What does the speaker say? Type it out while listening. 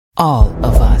All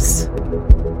of us.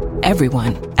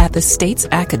 Everyone at the state's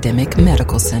academic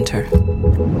medical center.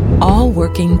 All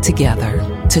working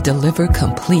together to deliver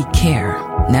complete care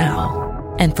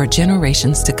now and for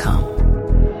generations to come.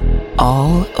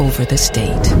 All over the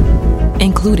state,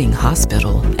 including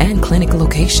hospital and clinic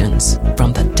locations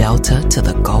from the Delta to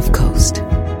the Gulf Coast.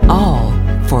 All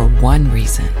for one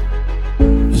reason.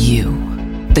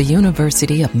 You, the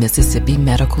University of Mississippi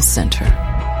Medical Center.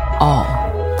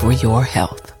 All for your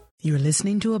health. You're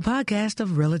listening to a podcast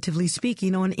of Relatively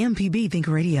Speaking on MPB Think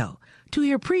Radio. To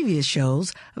hear previous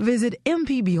shows, visit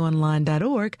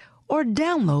mpbonline.org or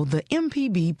download the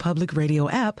MPB Public Radio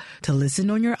app to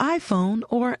listen on your iPhone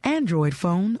or Android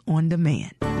phone on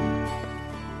demand.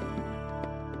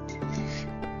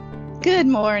 Good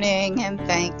morning, and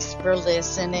thanks for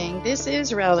listening. This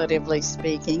is Relatively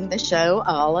Speaking, the show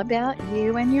all about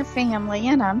you and your family,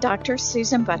 and I'm Dr.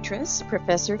 Susan Buttress,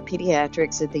 Professor of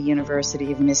Pediatrics at the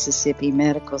University of Mississippi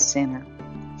Medical Center.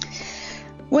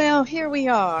 Well, here we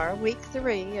are, week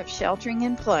 3 of sheltering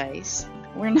in place.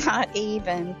 We're not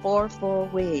even 4 full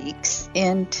weeks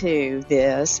into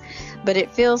this, but it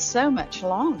feels so much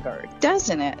longer,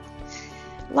 doesn't it?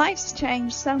 Life's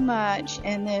changed so much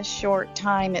in this short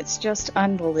time, it's just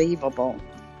unbelievable.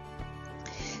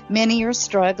 Many are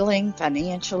struggling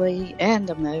financially and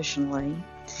emotionally.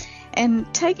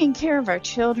 And taking care of our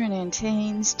children and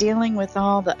teens, dealing with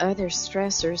all the other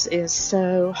stressors is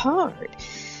so hard.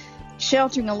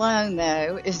 Sheltering alone,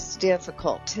 though, is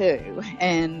difficult too.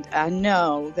 And I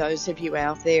know those of you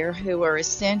out there who are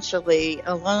essentially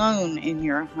alone in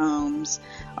your homes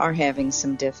are having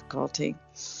some difficulty.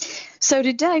 So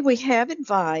today we have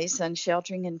advice on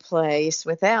sheltering in place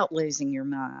without losing your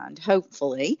mind,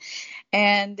 hopefully.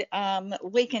 And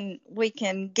we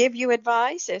can give you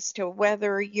advice as to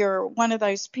whether you're one of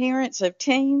those parents of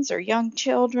teens or young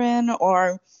children,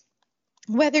 or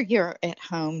whether you're at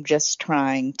home just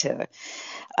trying to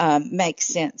make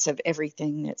sense of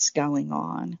everything that's going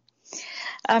on.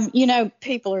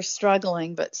 People are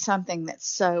struggling, but something that's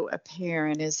so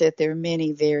apparent is that there are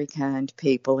many very kind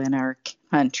people in our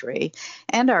country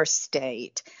and our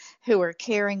state who are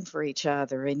caring for each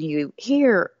other, and you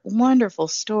hear wonderful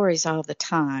stories all the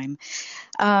time.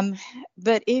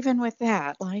 But even with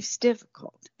that, life's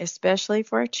difficult, especially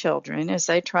for our children as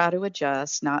they try to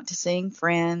adjust, not to seeing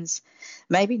friends,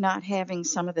 maybe not having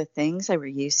some of the things they were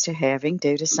used to having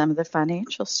due to some of the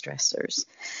financial stressors.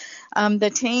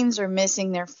 The teens are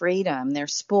missing their freedom, their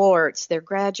sports, their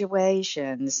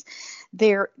graduations,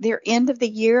 their end of the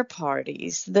year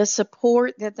parties, the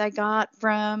support that they got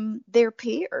from their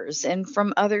peers and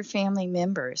from other family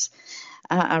members.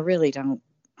 I really don't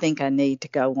think I need to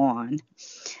go on.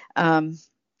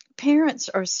 Parents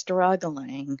are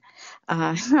struggling.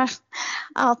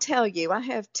 I'll tell you, I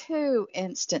have 2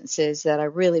 instances that I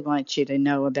really want you to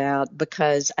know about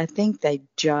because I think they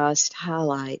just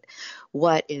highlight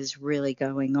what is really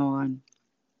going on.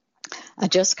 I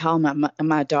just called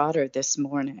my daughter this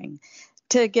morning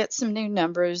to get some new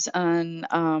numbers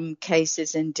on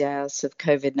cases and deaths of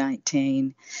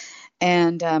COVID-19.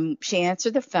 And she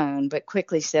answered the phone, but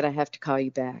quickly said, I have to call you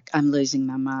back. I'm losing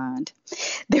my mind.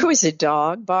 There was a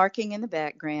dog barking in the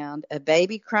background, a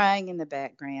baby crying in the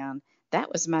background.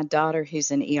 That was my daughter,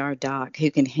 who's an ER doc,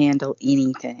 who can handle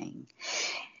anything.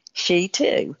 She,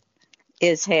 too,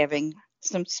 is having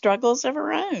some struggles of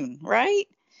her own, right?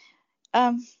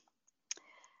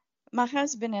 My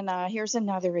husband and I, here's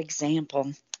another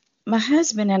example. My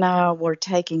husband and I were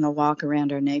taking a walk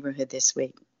around our neighborhood this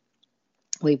week.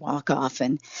 We walk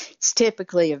often. It's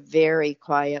typically a very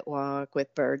quiet walk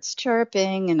with birds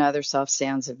chirping and other soft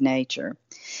sounds of nature.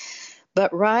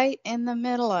 But right in the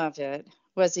middle of it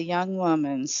was a young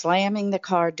woman slamming the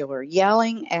car door,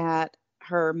 yelling at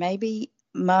her maybe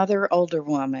mother, older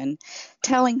woman,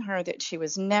 telling her that she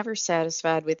was never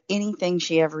satisfied with anything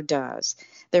she ever does.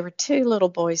 There were 2 little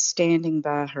boys standing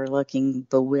by her looking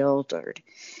bewildered.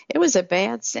 It was a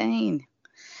bad scene.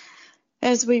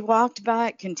 As we walked by,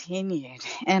 it continued,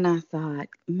 and I thought,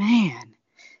 man,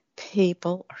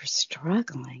 people are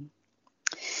struggling.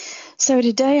 So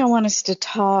today I want us to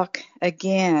talk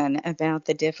again about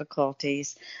the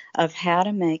difficulties of how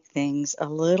to make things a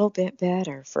little bit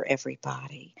better for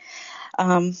everybody.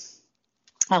 I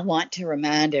want to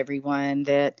remind everyone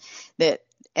that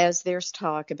as there's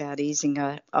talk about easing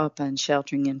up on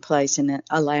sheltering in place and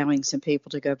allowing some people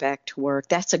to go back to work,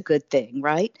 that's a good thing,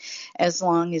 right? As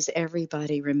long as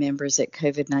everybody remembers that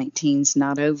COVID-19's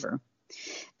not over.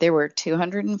 There were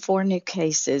 204 new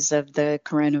cases of the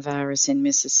coronavirus in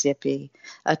Mississippi,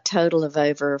 a total of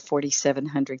over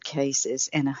 4,700 cases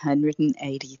and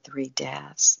 183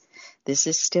 deaths. This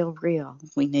is still real.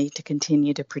 We need to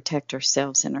continue to protect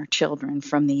ourselves and our children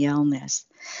from the illness.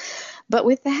 But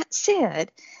with that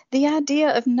said, the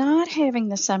idea of not having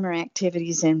the summer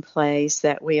activities in place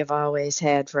that we have always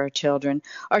had for our children,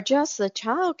 or just the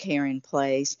child care in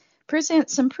place,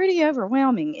 presents some pretty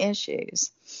overwhelming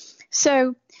issues.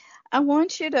 So I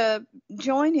want you to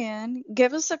join in,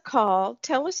 give us a call,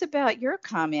 tell us about your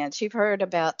comments. You've heard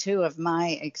about 2 of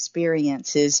my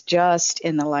experiences just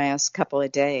in the last couple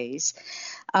of days.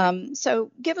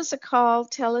 So give us a call,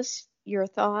 tell us your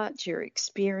thoughts, your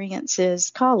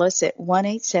experiences. Call us at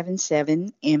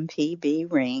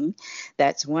 1-877-MPB-RING.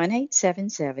 That's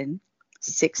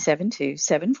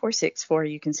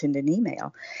 1-877-672-7464. You can send an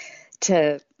email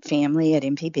to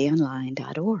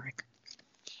family@mpbonline.org.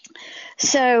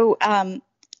 So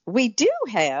we do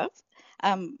have,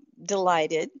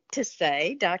 delighted to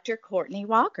say, Dr. Courtney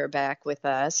Walker back with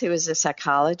us, who is a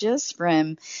psychologist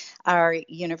from our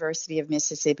University of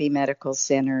Mississippi Medical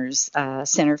Center's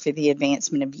Center for the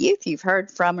Advancement of Youth. You've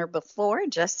heard from her before,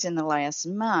 just in the last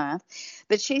month,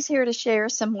 but she's here to share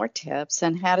some more tips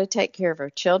on how to take care of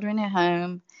our children at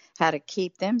home, how to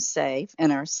keep them safe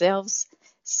and ourselves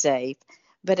safe,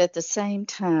 but at the same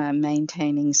time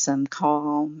maintaining some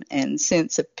calm and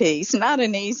sense of peace. Not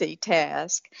an easy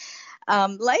task.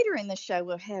 Later in the show,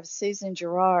 we'll have Susan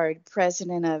Gerard,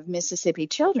 president of Mississippi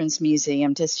Children's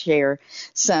Museum, to share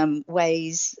some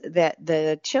ways that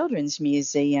the Children's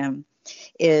Museum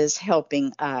is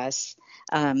helping us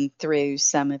through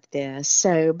some of this.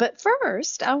 But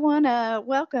first, I want to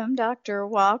welcome Dr.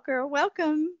 Walker.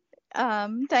 Welcome.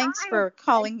 Thanks for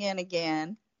calling in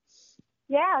again.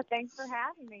 Yeah, thanks for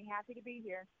having me. Happy to be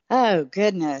here. Oh,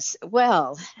 goodness.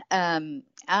 Well,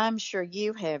 I'm sure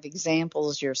you have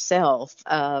examples yourself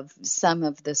of some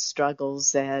of the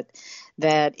struggles that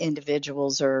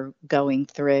individuals are going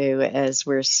through as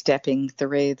we're stepping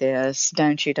through this,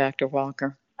 don't you, Dr.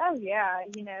 Walker? Oh, yeah.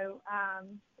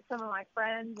 Some of my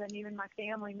friends and even my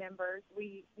family members,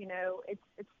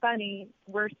 it's funny.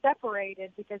 We're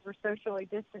separated because we're socially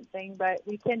distancing, but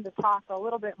we tend to talk a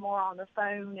little bit more on the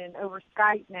phone and over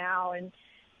Skype now. And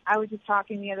I was just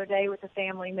talking the other day with a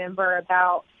family member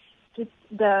about just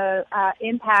the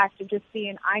impact of just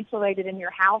being isolated in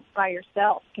your house by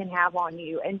yourself can have on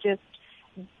you. And just,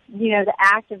 the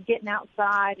act of getting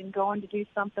outside and going to do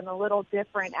something a little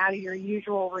different out of your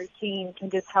usual routine can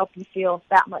just help you feel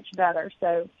that much better.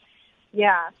 So,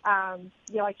 yeah,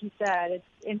 like you said, it's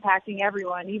impacting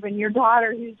everyone, even your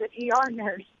daughter who's an ER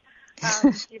nurse.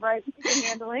 She can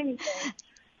handle anything.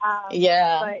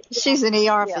 She's an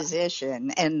ER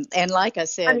physician, and like I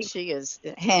said, she has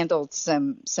handled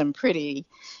some pretty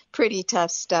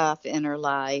tough stuff in her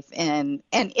life, and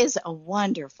is a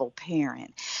wonderful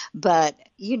parent. But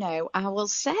I will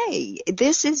say,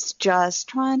 this is just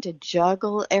trying to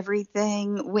juggle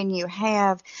everything when you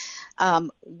have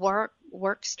work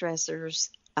stressors,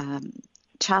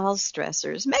 child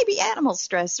stressors, maybe animal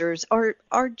stressors,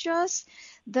 or just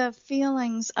the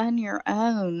feelings on your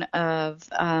own of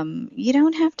you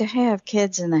don't have to have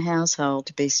kids in the household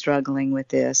to be struggling with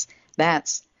this.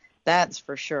 That's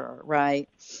for sure, right?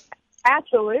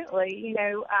 Absolutely.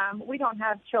 We don't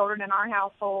have children in our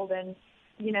household, and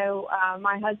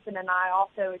my husband and I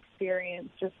also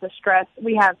experience just the stress.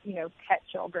 We have pet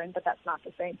children, but that's not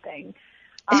the same thing.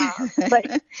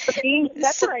 But being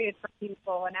separated from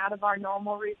people and out of our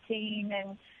normal routine,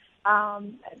 and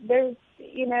there's,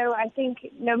 I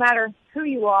think no matter who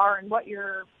you are and what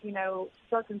your,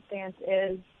 circumstance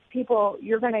is,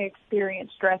 you're going to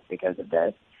experience stress because of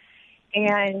this.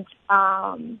 And,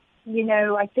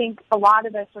 I think a lot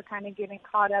of us are kind of getting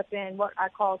caught up in what I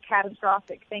call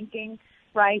catastrophic thinking,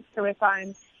 right? So if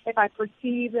I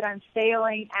perceive that I'm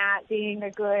failing at being a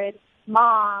good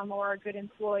mom or a good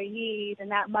employee, then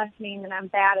that must mean that I'm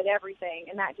bad at everything.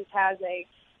 And that just has a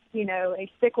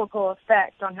cyclical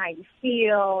effect on how you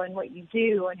feel and what you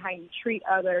do and how you treat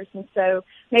others. And so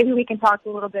maybe we can talk a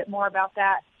little bit more about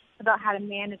that, about how to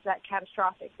manage that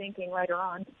catastrophic thinking later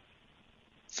on.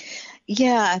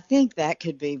 Yeah, I think that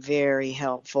could be very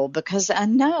helpful, because I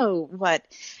know what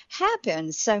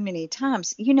happens so many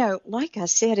times. Like I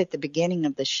said at the beginning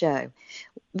of the show,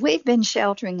 we've been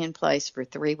sheltering in place for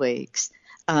 3 weeks.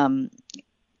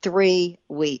 3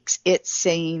 weeks. It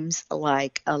seems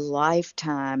like a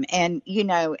lifetime. And,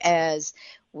 as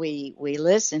we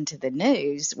listen to the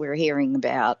news, we're hearing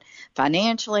about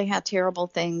financially how terrible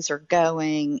things are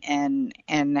going, and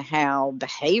how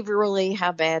behaviorally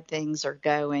how bad things are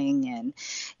going. And,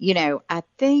 I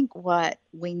think what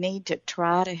we need to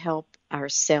try to help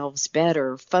ourselves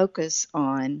better focus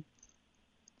on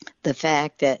the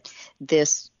fact that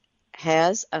this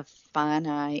has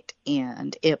finite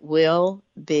end. It will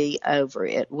be over.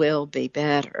 It will be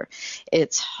better.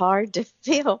 It's hard to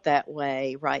feel that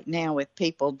way right now with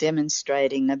people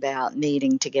demonstrating about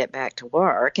needing to get back to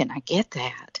work, and I get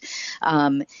that.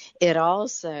 It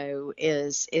also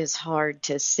is hard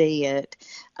to see it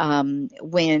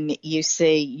when you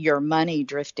see your money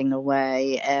drifting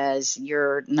away as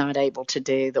you're not able to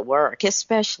do the work,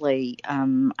 especially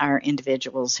our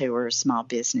individuals who are small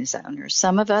business owners.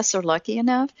 Some of us are lucky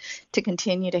enough to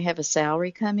continue to have a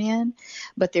salary come in,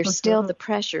 but there's still the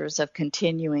pressures of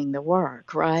continuing the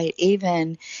work, right?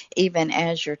 Even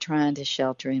as you're trying to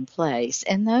shelter in place.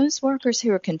 And those workers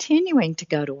who are continuing to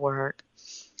go to work,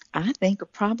 I think, are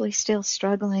probably still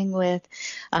struggling with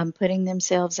putting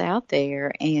themselves out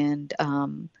there and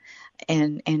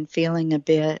feeling a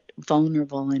bit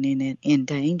vulnerable and in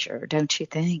danger, don't you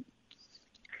think?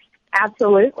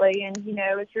 Absolutely. And,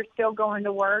 if you're still going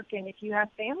to work and if you have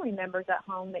family members at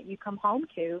home that you come home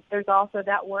to, there's also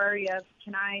that worry of,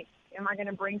 am I going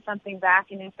to bring something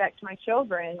back and infect my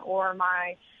children or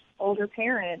my older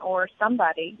parent or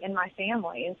somebody in my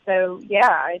family? And so,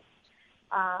 yeah,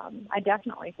 I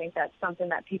definitely think that's something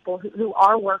that people who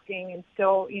are working and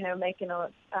still,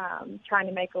 trying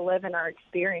to make a living are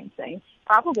experiencing,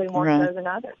 probably more so than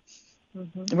others.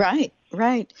 Mm-hmm.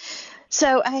 Right.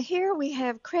 So here we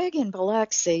have Craig in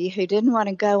Biloxi who didn't want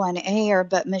to go on air,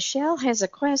 but Michelle has a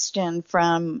question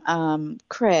from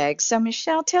Craig. So,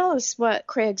 Michelle, tell us what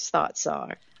Craig's thoughts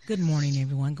are. Good morning,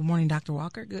 everyone. Good morning, Dr.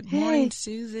 Walker. Good morning,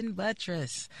 Susan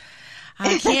Buttress.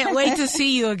 I can't wait to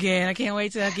see you again. I can't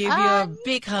wait to give you a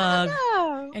big hug.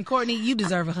 And Courtney, you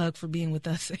deserve a hug for being with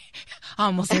us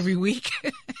almost every week.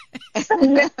 I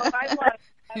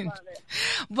love it.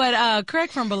 But Craig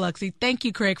from Biloxi, thank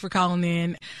you, Craig, for calling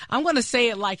in. I'm going to say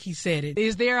it like he said it.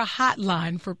 Is there a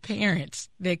hotline for parents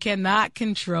that cannot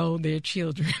control their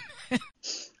children?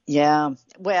 Yeah.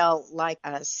 Well, like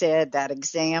I said, that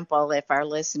example, if our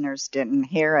listeners didn't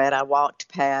hear it, I walked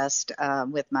past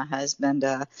with my husband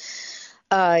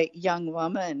a young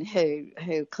woman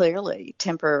who clearly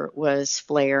temper was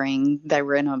flaring. They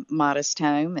were in a modest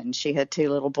home and she had 2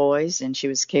 little boys and she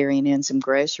was carrying in some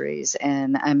groceries.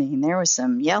 And I mean, there was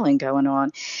some yelling going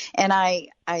on. And I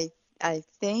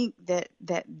think that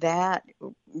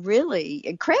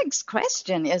really, Craig's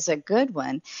question is a good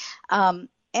one. And,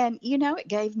 it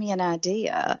gave me an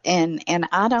idea, and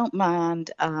I don't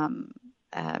mind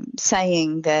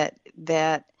saying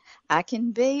that I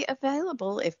can be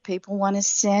available if people want to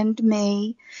send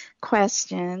me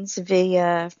questions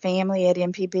via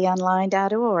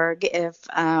family@mpbonline.org. If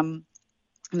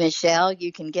Michelle,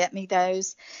 you can get me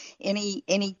those.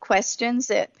 Any questions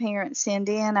that parents send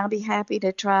in, I'll be happy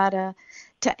to try to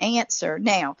answer.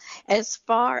 Now, as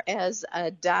far as a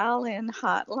dial-in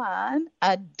hotline,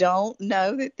 I don't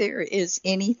know that there is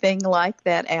anything like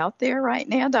that out there right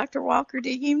now. Dr. Walker,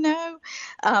 do you know?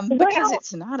 Because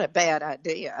it's not a bad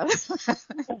idea.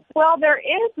 Well, there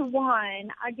is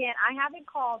one. Again, I haven't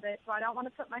called it, so I don't want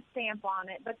to put my stamp on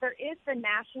it, but there is the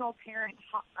National Parent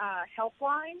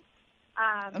Helpline,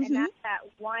 and that's at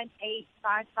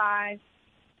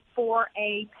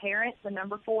 1-855-4A-PARENT, the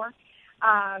number 4.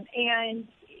 And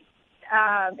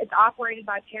it's operated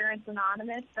by Parents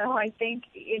Anonymous, so I think,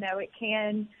 it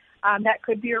can, that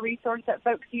could be a resource that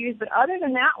folks use. But other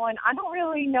than that one, I don't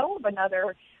really know of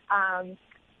another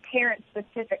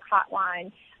parent-specific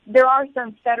hotline. There are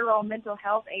some federal mental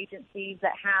health agencies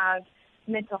that have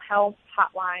mental health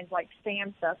hotlines, like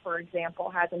SAMHSA, for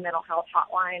example, has a mental health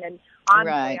hotline, and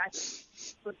honestly, I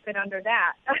would fit under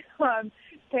that.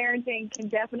 Parenting can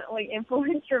definitely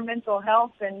influence your mental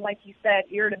health and, like you said,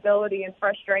 irritability and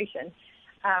frustration.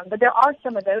 But there are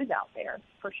some of those out there,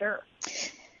 for sure.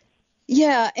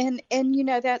 Yeah, and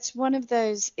that's one of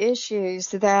those issues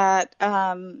that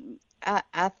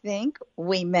I think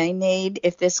we may need,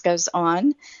 if this goes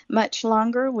on much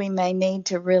longer, we may need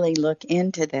to really look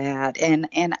into that.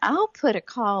 And I'll put a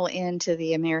call into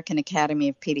the American Academy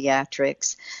of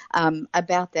Pediatrics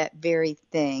about that very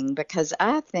thing, because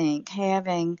I think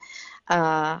having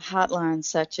hotlines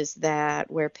such as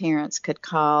that where parents could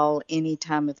call any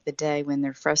time of the day when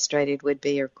they're frustrated would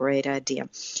be a great idea.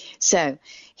 So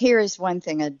here is one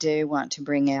thing I do want to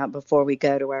bring out before we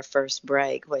go to our first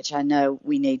break, which I know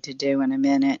we need to do in a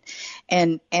minute,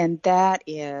 and that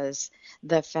is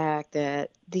the fact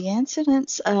that the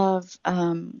incidence of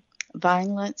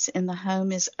violence in the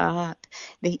home is up.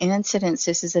 The incidence,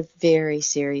 this is a very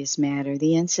serious matter,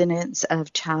 the incidence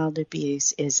of child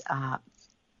abuse is up.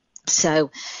 So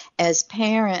as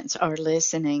parents are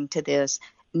listening to this,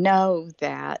 know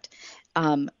that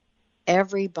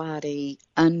everybody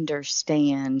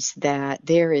understands that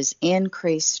there is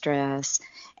increased stress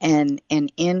and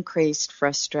increased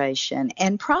frustration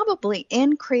and probably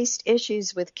increased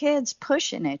issues with kids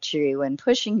pushing at you and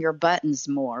pushing your buttons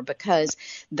more because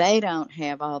they don't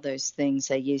have all those things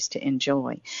they used to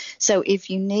enjoy. So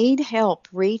if you need help,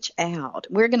 reach out.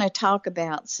 We're going to talk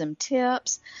about some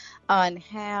tips on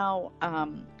how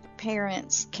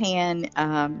parents can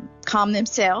calm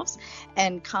themselves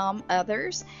and calm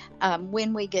others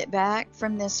when we get back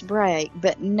from this break.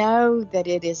 But know that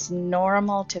it is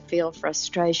normal to feel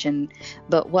frustration.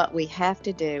 But what we have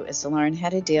to do is learn how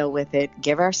to deal with it,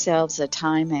 give ourselves a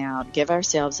time out, give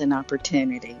ourselves an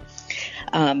opportunity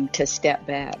to step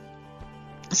back.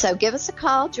 So give us a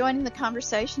call, join the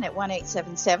conversation at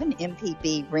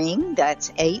 1-877-MPB-RING.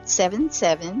 That's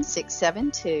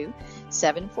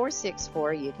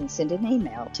 877-672-7464. You can send an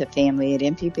email to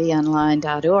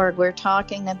family@mpbonline.org. We're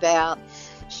talking about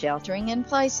sheltering in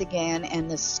place again and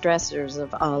the stressors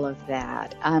of all of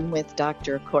that. I'm with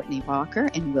Dr. Courtney Walker,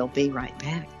 and we'll be right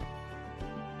back.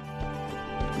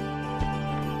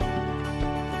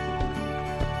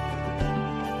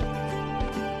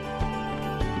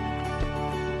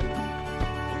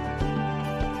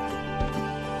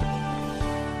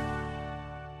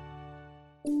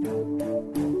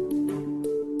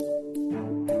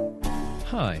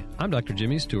 Hi, I'm Dr.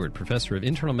 Jimmy Stewart, Professor of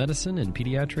Internal Medicine and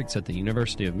Pediatrics at the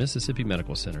University of Mississippi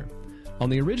Medical Center. On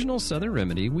the original Southern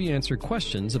Remedy, we answer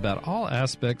questions about all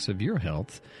aspects of your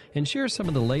health and share some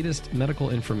of the latest medical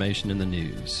information in the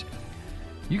news.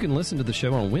 You can listen to the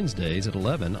show on Wednesdays at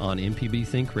 11 on MPB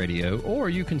Think Radio, or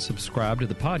you can subscribe to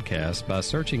the podcast by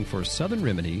searching for Southern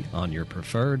Remedy on your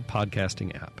preferred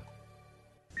podcasting app.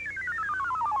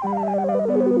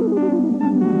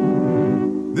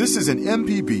 This is an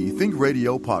MPB Think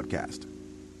Radio podcast.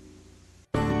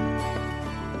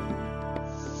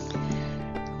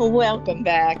 Welcome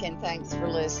back, and thanks for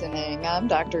listening. I'm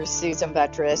Dr. Susan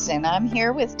Buttress, and I'm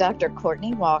here with Dr.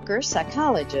 Courtney Walker,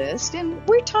 psychologist, and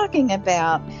we're talking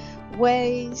about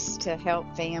ways to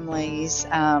help families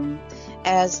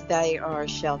as they are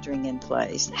sheltering in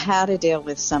place, how to deal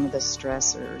with some of the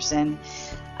stressors. And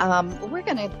we're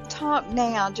going to talk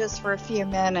now just for a few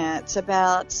minutes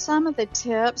about some of the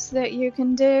tips that you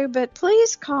can do, but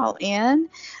please call in.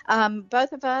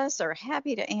 Both of us are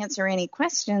happy to answer any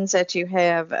questions that you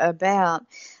have about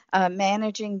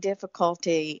managing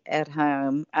difficulty at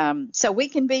home. So we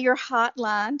can be your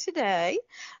hotline today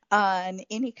on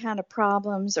any kind of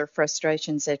problems or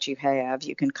frustrations that you have.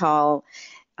 You can call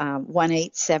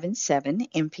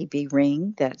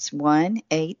 1-877-MPB-RING. That's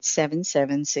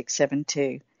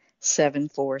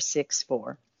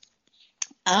 1-877-672-7464.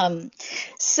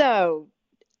 So,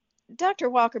 Dr.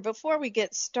 Walker, before we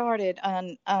get started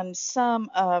on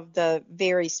some of the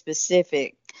very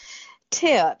specific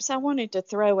tips, I wanted to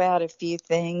throw out a few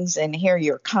things and hear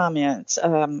your comments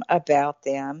about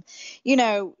them. You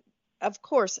know, of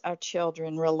course, our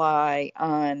children rely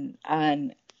on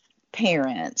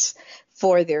parents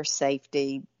for their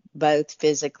safety, both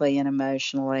physically and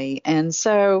emotionally. And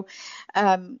so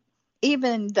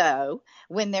even though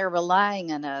when they're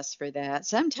relying on us for that,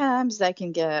 sometimes they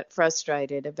can get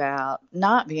frustrated about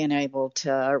not being able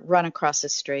to run across the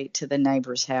street to the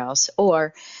neighbor's house,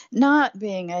 or not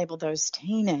being able, those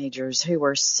teenagers who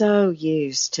are so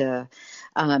used to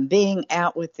being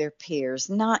out with their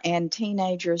peers, and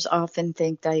teenagers often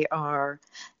think they are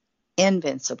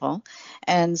invincible,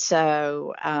 and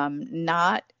so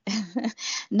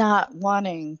not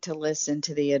wanting to listen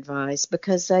to the advice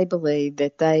because they believe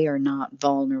that they are not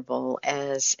vulnerable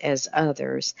as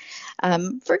others,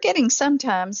 forgetting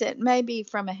sometimes it may be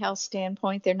from a health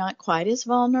standpoint they're not quite as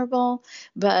vulnerable,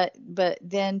 but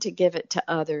then to give it to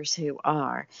others who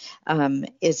are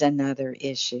is another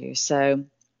issue. So,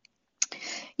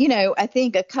 you know, I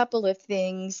think a couple of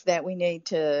things that we need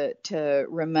to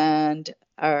remind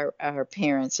our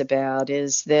parents about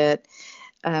is that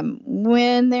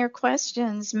when there are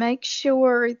questions, make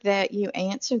sure that you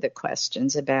answer the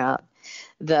questions about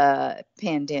the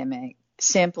pandemic.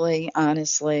 Simply,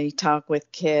 honestly, talk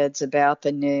with kids about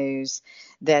the news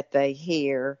that they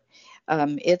hear.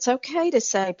 It's okay to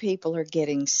say people are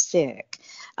getting sick.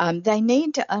 They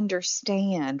need to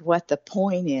understand what the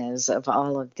point is of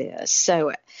all of this.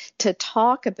 So to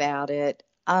talk about it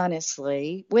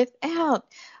honestly without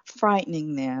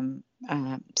frightening them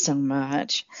so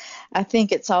much. I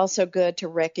think it's also good to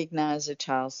recognize a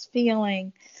child's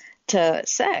feeling, to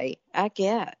say, I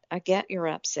get you're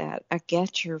upset. I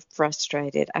get you're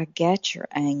frustrated. I get you're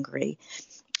angry.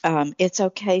 It's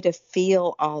okay to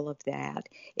feel all of that.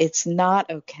 It's not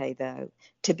okay, though,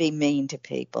 to be mean to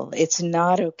people. It's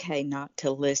not okay not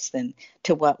to listen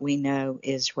to what we know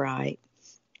is right.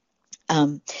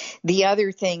 The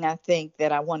other thing I think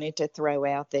that I wanted to throw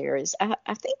out there is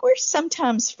I think we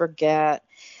sometimes forget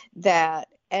that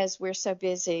as we're so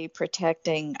busy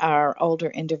protecting our older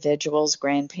individuals,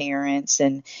 grandparents,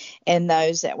 and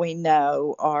those that we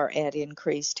know are at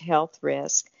increased health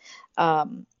risk,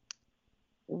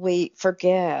 we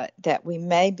forget that we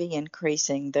may be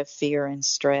increasing the fear and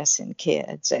stress in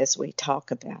kids as we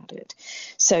talk about it.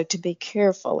 So to be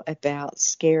careful about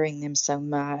scaring them so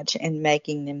much and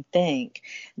making them think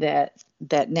that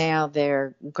now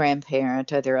their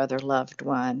grandparent or their other loved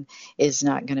one is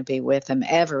not going to be with them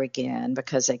ever again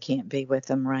because they can't be with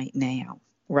them right now,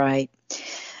 right?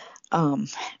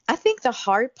 I think the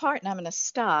hard part, and I'm going to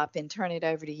stop and turn it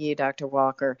over to you, Dr.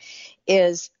 Walker,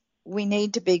 is we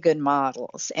need to be good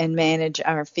models and manage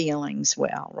our feelings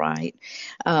well, right?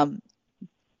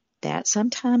 That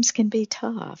sometimes can be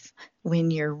tough when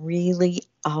you're really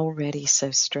already so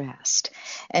stressed.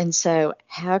 And so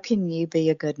how can you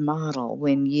be a good model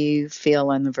when you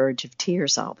feel on the verge of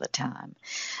tears all the time?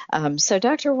 So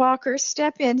Dr. Walker,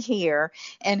 step in here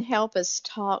and help us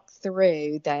talk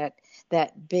through that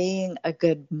being a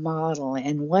good model,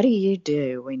 and what do you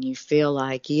do when you feel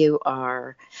like you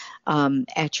are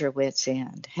at your wit's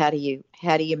end? How do you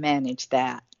manage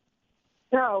that?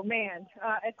 Oh man,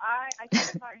 if I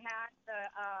think if I had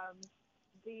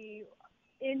the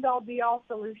end all be all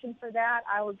solution for that,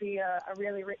 I would be a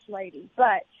really rich lady.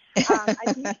 But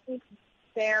I do think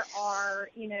there are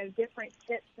different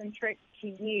tips and tricks to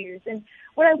use. And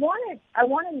what I want to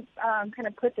kind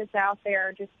of put this out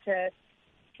there just to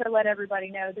let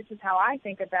everybody know this is how I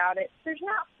think about it. There's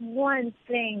not one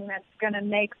thing that's going to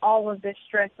make all of this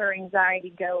stress or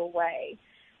anxiety go away.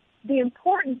 The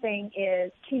important thing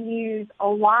is to use a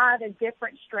lot of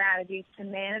different strategies to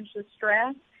manage the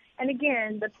stress. And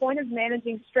again, the point of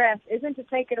managing stress isn't to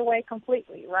take it away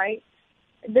completely, right?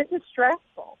 This is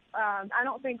stressful. I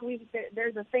don't think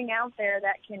there's a thing out there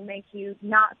that can make you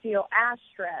not feel as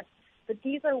stressed. But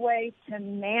these are ways to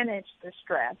manage the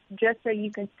stress just so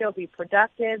you can still be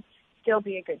productive, still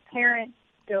be a good parent,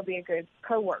 still be a good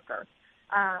coworker.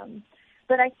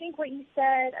 But I think what you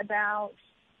said about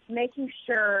making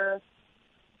sure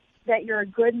that you're a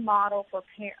good model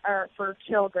for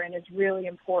children is really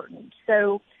important.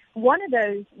 So one of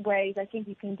those ways I think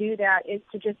you can do that is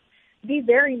to just be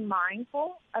very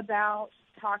mindful about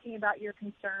talking about your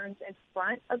concerns in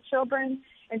front of children.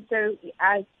 And so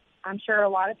as I'm sure a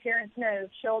lot of parents know,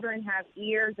 children have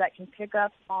ears that can pick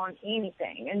up on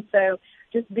anything. And so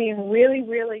just being really,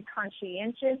 really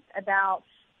conscientious about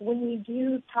when you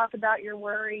do talk about your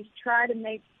worries, try to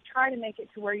make it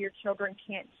to where your children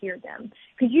can't hear them.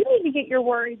 Because you need to get your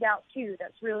worries out too.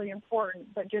 That's really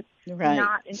important, but just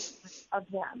not in front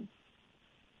of them.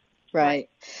 Right.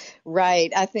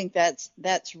 I think that's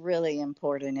really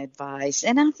important advice.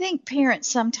 And I think parents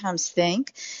sometimes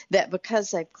think that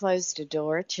because they've closed a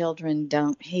door, children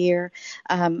don't hear.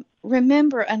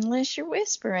 Remember, unless you're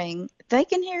whispering, they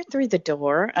can hear through the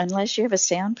door unless you have a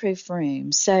soundproof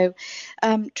room. So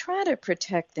try to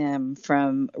protect them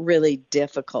from really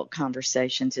difficult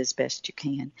conversations as best you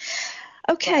can.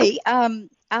 Okay.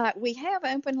 We have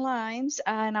open lines,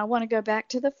 and I want to go back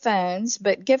to the phones,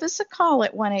 but give us a call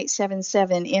at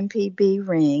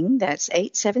 1-877-MPB-RING. That's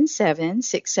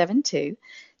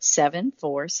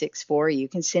 877-672-7464. You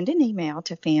can send an email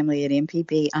to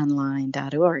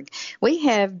family@mpbonline.org. We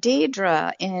have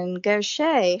Deidre in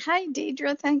Gaucher. Hi,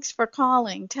 Deidre. Thanks for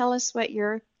calling. Tell us what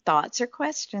your thoughts or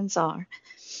questions are.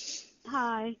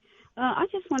 Hi. I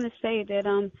just want to say that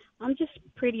I'm just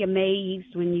pretty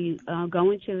amazed when you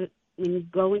go into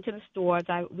the stores.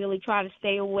 I really try to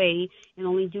stay away and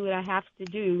only do what I have to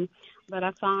do. But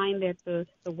I find that the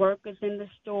workers in the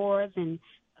stores, and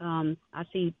I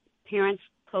see parents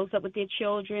close up with their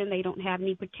children. They don't have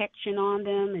any protection on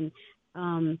them,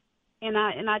 and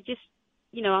I just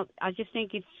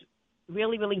think it's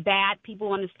really, really bad. People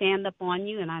want to stand up on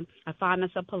you, and I find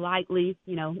myself politely,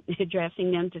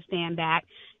 addressing them to stand back.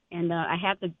 And I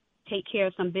had to take care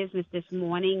of some business this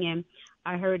morning, and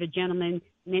I heard a gentleman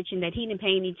mention that he didn't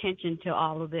pay any attention to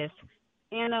all of this.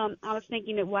 And I was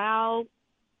thinking that, wow,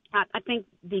 I think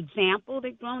the example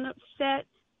that grown-ups set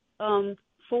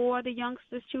for the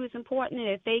youngsters, too, is important. And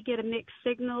if they get a mixed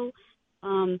signal,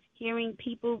 hearing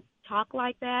people talk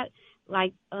like that,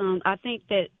 I think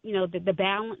that, the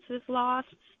balance is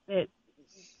lost, that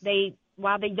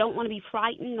while they don't want to be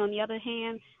frightened, on the other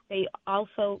hand, they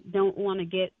also don't want to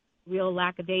get real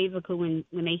lackadaisical when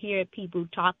they hear people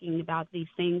talking about these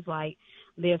things like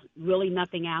there's really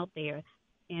nothing out there.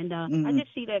 And I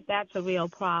just see that that's a real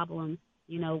problem,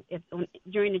 during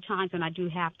the times when I do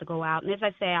have to go out. And as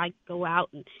I say, I go out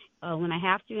and, when I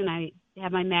have to, and I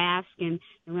have my mask, and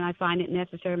when I find it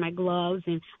necessary, my gloves,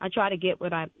 and I try to get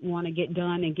what I want to get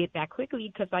done and get back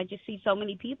quickly, because I just see so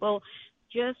many people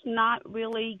just not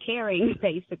really caring,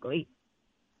 basically.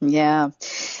 Yeah.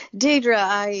 Deidre,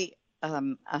 I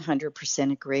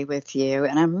 100% agree with you,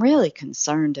 and I'm really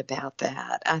concerned about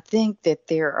that. I think that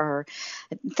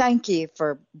thank you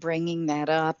for bringing that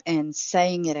up and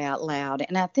saying it out loud,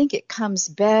 and I think it comes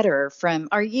better from,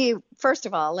 first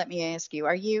of all, let me ask you,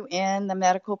 are you in the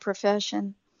medical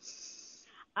profession?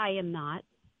 I am not.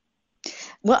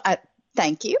 Well,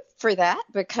 thank you for that,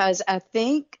 because I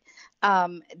think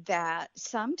that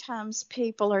sometimes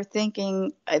people are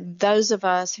thinking those of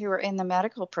us who are in the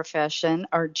medical profession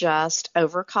are just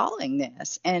overcalling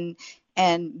this and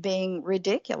being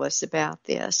ridiculous about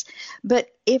this.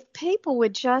 But if people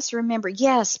would just remember,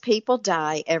 yes, people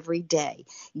die every day.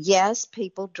 Yes,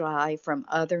 people die from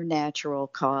other natural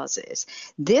causes.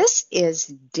 This is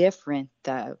different,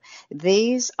 though.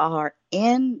 This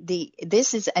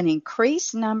is an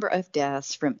increased number of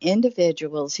deaths from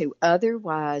individuals who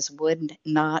otherwise would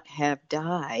not have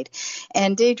died.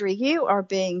 And Deidre, you are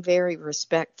being very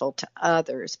respectful to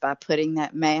others by putting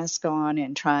that mask on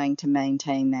and trying to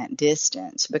maintain that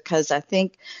distance, because I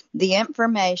think the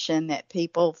information that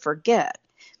people forget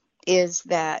is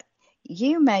that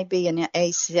you may be an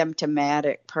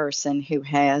asymptomatic person who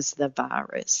has the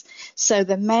virus. So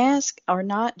the masks are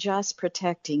not just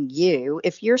protecting you.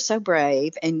 If you're so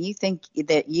brave and you think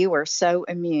that you are so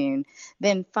immune,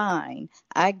 then fine.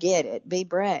 I get it. Be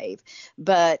brave.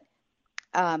 But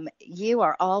you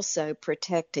are also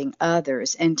protecting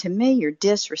others. And to me, you're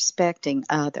disrespecting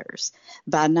others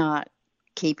by not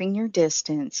keeping your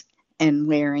distance and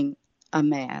wearing a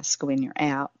mask when you're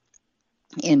out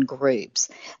in groups.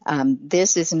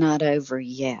 This is not over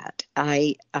yet.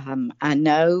 I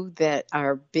know that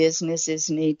our businesses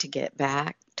need to get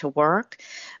back to work,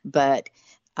 but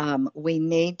we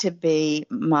need to be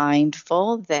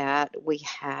mindful that we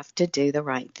have to do the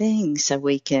right thing so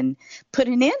we can put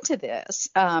an end to this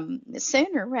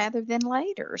sooner rather than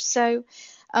later. So,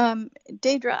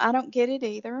 Deidre, I don't get it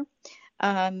either.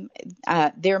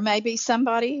 There may be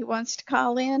somebody who wants to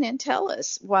call in and tell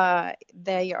us why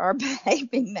they are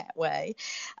behaving that way.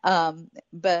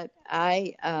 But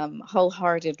I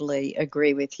wholeheartedly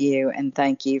agree with you, and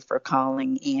thank you for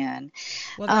calling in.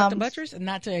 Well, Dr. Buttress,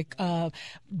 not to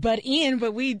butt in,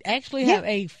 but we actually have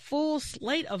a full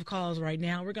slate of calls right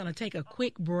now. We're going to take a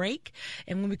quick break,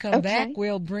 and when we come back,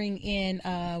 we'll bring in,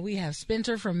 we have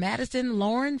Spencer from Madison,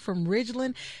 Lauren from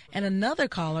Ridgeland, and another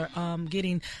caller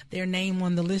getting their name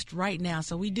on the list right now.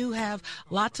 So we do have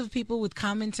lots of people with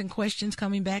comments and questions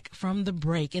coming back from the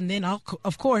break. And then,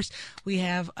 of course, we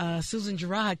have Susan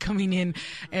Gerard coming in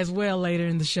as well later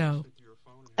in the show.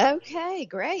 Okay,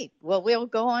 great. Well, we'll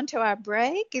go on to our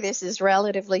break. This is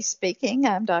Relatively Speaking.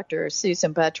 I'm Dr.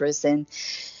 Susan Buttress, and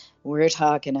we're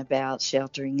talking about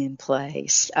sheltering in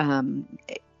place.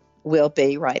 We'll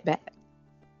be right back.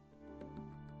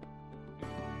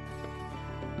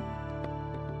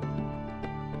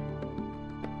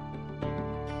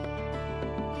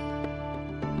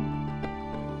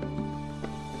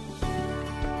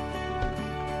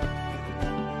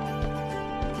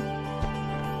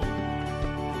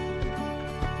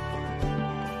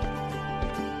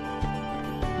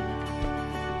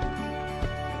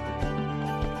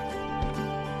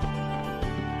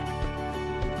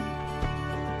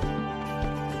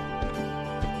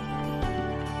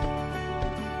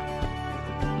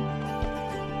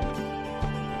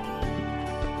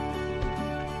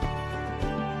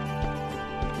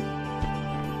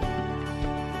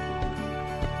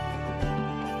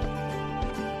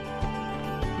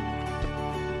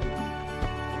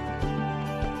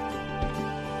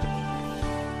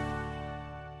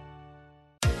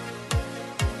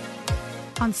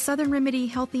 On Southern Remedy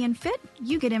Healthy and Fit,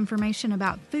 you get information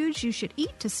about foods you should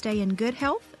eat to stay in good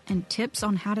health and tips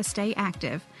on how to stay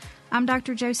active. I'm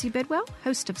Dr. Josie Bidwell,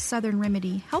 host of Southern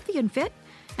Remedy Healthy and Fit,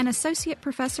 and Associate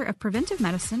Professor of Preventive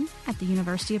Medicine at the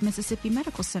University of Mississippi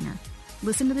Medical Center.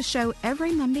 Listen to the show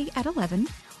every Monday at 11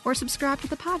 or subscribe to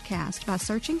the podcast by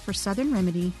searching for Southern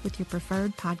Remedy with your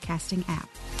preferred podcasting app.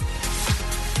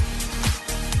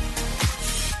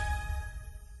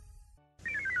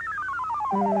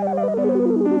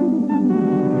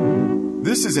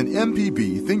 This is an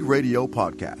MPB Think Radio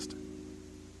podcast.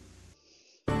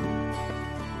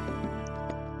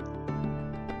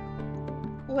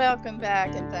 Welcome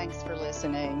back, and thanks for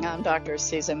listening. I'm Dr.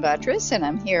 Susan Buttross, and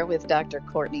I'm here with Dr.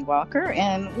 Courtney Walker,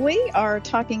 and we are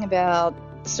talking about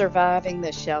surviving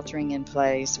the sheltering in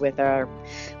place with our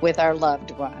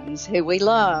loved ones who we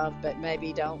love but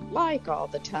maybe don't like all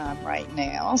the time right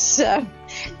now. So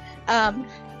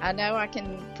I know I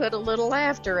can put a little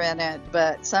laughter in it,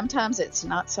 but sometimes it's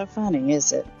not so funny,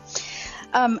 is it?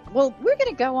 Well, we're going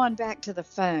to go on back to the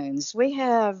phones. We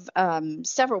have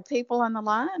several people on the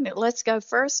line. Let's go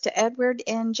first to Edward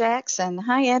in Jackson.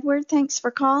 Hi, Edward. Thanks for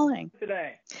calling.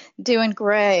 Today. Doing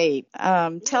great.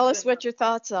 Tell us what your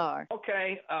thoughts are.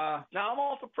 Okay. Now, I'm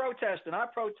all for protesting. I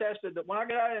protested that when I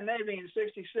got out of the Navy in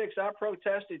 '66, I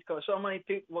protested because so many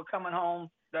people were coming home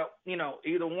that,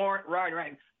 either weren't right or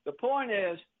right. The point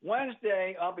is,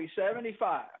 Wednesday, I'll be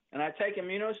 75, and I take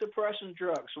immunosuppressant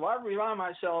drugs. So I remind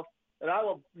myself that I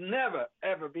will never,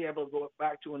 ever be able to go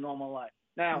back to a normal life.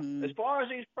 Now, as far as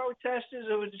these protesters,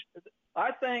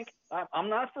 I think, I'm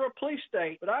not for a police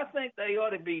state, but I think they ought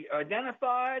to be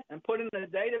identified and put in the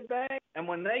data bank. And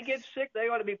when they get sick, they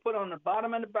ought to be put on the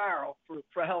bottom of the barrel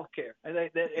for health care. And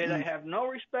they have no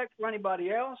respect for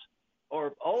anybody else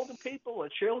or older people or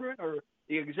children or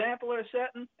the example they're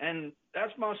setting. And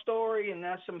that's my story, and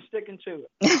I'm sticking to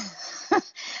it.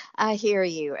 I hear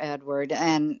you, Edward,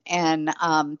 and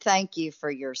thank you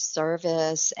for your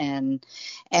service, and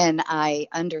I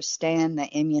understand the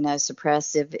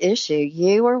immunosuppressive issue.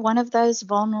 You are one of those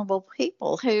vulnerable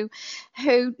people who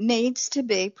needs to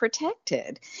be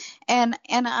protected, and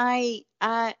I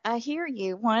hear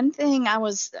you. One thing, I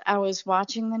was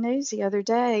watching the news the other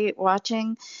day,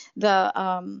 watching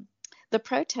the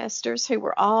protesters who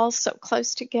were all so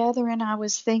close together, and I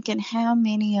was thinking, how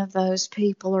many of those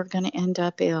people are going to end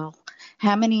up ill?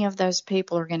 How many of those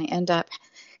people are going to end up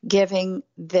giving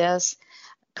this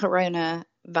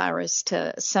coronavirus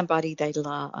to somebody they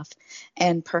love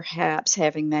and perhaps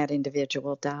having that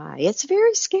individual die? It's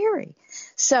very scary.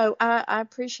 So I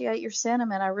appreciate your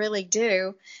sentiment. I really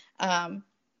do.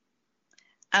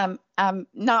 I'm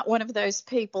not one of those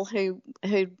people who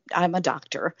I'm a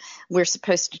doctor. We're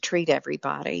supposed to treat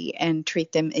everybody and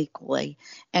treat them equally.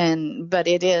 But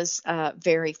it is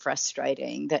very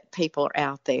frustrating that people are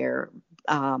out there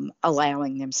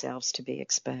allowing themselves to be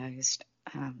exposed.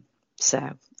 So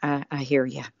I hear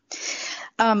you.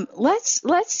 Let's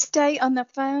stay on the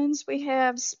phones. We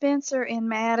have Spencer in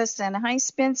Madison. Hi,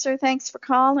 Spencer. Thanks for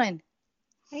calling.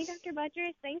 Hey, Dr.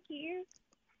 Buttross. Thank you.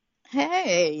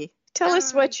 Hey. Tell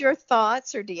us what your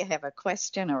thoughts, or do you have a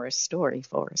question or a story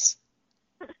for us?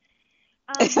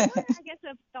 I guess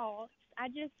of thoughts. I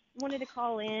just wanted to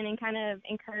call in and kind of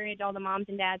encourage all the moms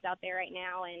and dads out there right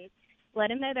now and let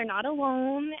them know they're not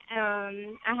alone.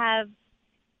 I have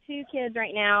 2 kids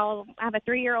right now. I have a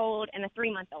 3-year-old and a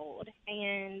 3-month-old,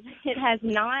 and it has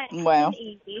not been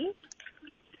easy.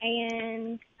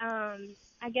 And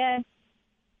I guess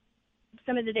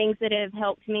some of the things that have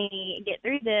helped me get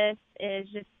through this is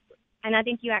just, and I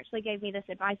think you actually gave me this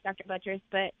advice, Dr. Buttross,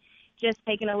 but just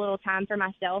taking a little time for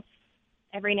myself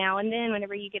every now and then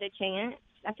whenever you get a chance.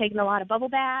 I've taken a lot of bubble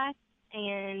baths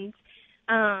and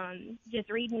just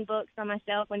reading books on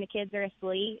myself when the kids are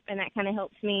asleep, and that kind of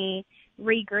helps me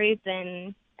regroup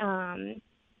and, I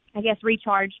guess,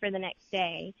 recharge for the next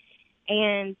day.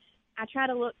 And I try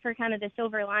to look for kind of the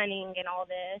silver lining in all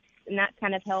this, and that's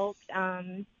kind of helped.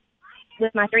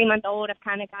 With my 3-month-old, I've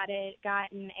kind of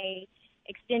gotten a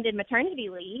extended maternity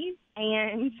leave,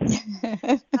 and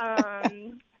and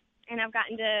I've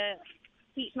gotten to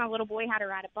teach my little boy how to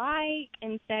ride a bike,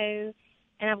 and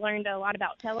I've learned a lot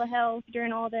about telehealth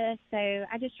during all this. So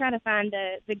I just try to find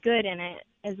the good in it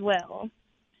as well.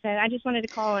 So I just wanted to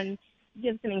call and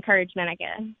give some encouragement, I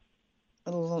guess.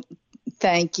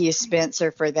 Thank you,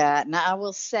 Spencer, for that. And I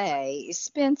will say,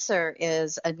 Spencer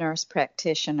is a nurse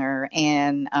practitioner,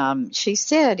 and she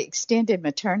said extended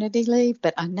maternity leave,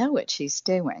 but I know what she's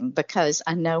doing because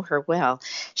I know her well.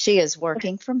 She is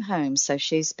working from home, so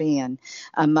she's being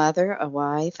a mother, a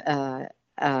wife, a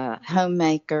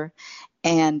homemaker,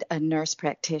 and a nurse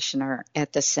practitioner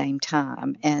at the same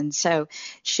time. And so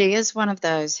she is one of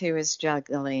those who is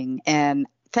juggling. And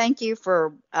thank you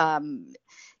for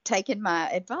taking my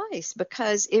advice,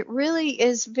 because it really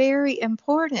is very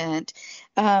important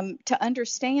to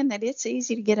understand that it's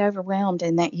easy to get overwhelmed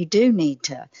and that you do need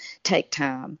to take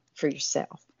time for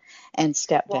yourself and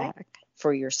step back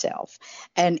for yourself.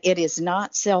 And it is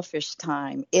not selfish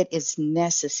time. It is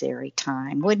necessary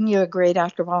time. Wouldn't you agree,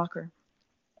 Dr. Walker?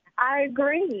 I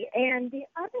agree. And the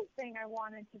other thing I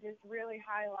wanted to just really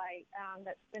highlight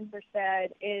that Spencer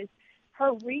said is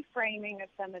her reframing of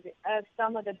some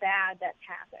of the bad that's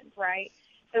happened, right?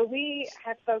 So we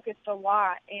have focused a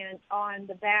lot on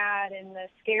the bad and the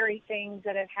scary things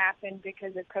that have happened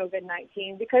because of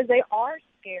COVID-19, because they are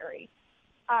scary.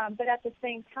 But at the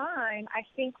same time, I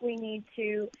think we need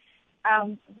to,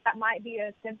 that might be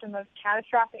a symptom of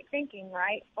catastrophic thinking,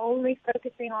 right? Only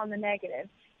focusing on the negative.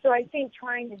 So I think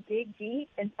trying to dig deep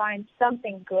and find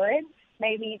something good,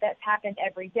 maybe that's happened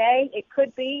every day. It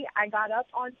could be I got up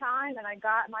on time and I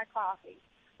got my coffee.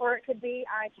 Or it could be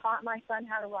I taught my son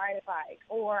how to ride a bike.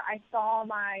 Or I saw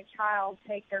my child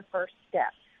take their first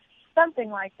step.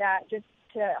 Something like that, just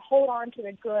to hold on to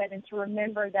the good and to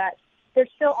remember that there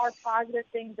still are positive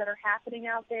things that are happening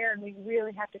out there, and we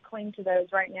really have to cling to those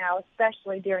right now,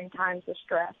 especially during times of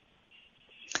stress.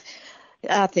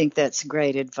 I think that's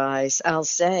great advice. I'll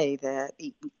say that,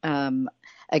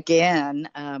 again,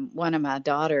 one of my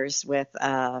daughters with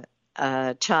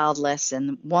child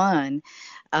lesson 1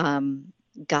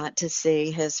 got to see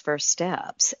his first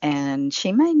steps, and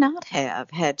she may not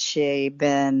have had she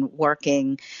been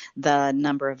working the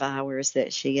number of hours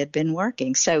that she had been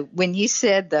working. So when you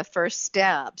said the first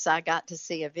steps, I got to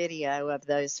see a video of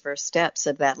those first steps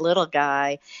of that little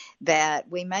guy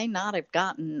that we may not have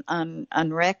gotten on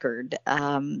record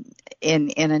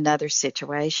in another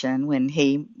situation when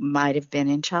he might have been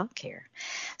in childcare.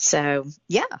 So,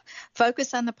 yeah,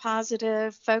 focus on the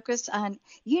positive, focus on,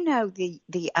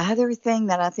 the other thing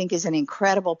that I think is an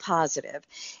incredible positive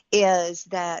is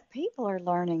that people are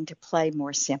learning to play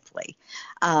more simply.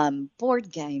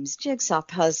 Board games, jigsaw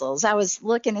puzzles. I was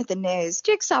looking at the news.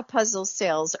 Jigsaw puzzle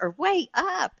sales are way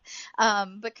up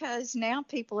because now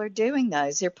people are doing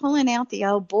those. They're pulling out the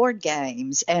old board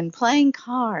games and playing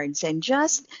cards and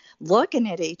just looking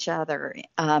at each other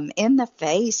in the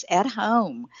face at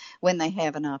home when they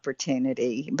have an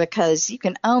opportunity, because you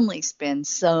can only spend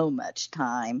so much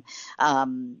time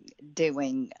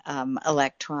doing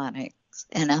electronics.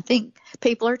 And I think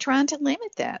people are trying to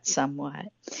limit that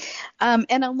somewhat.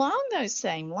 And along those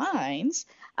same lines,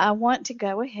 I want to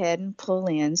go ahead and pull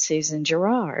in Susan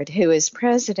Gerard, who is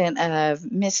president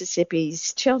of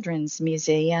Mississippi's Children's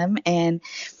Museum, and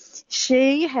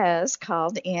she has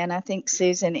called in. I think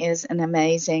Susan is an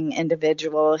amazing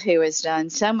individual who has done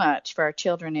so much for our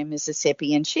children in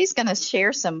Mississippi, and she's going to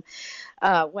share some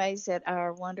ways that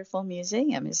our wonderful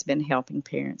museum has been helping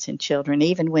parents and children,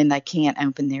 even when they can't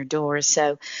open their doors.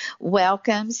 So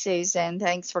welcome, Susan.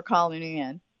 Thanks for calling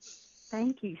in.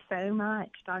 Thank you so much,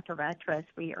 Dr. Buttress.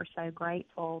 We are so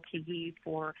grateful to you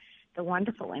for the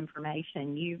wonderful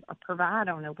information you provide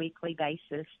on a weekly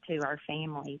basis to our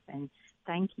families, and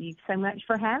thank you so much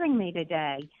for having me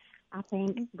today. I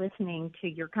think listening to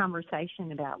your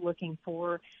conversation about looking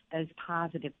for those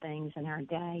positive things in our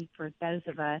day, for those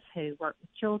of us who work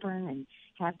with children and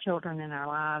have children in our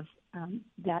lives,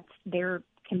 there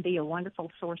can be a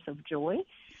wonderful source of joy,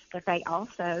 but they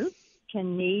also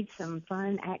can need some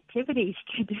fun activities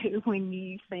to do when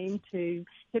you seem to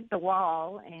hit the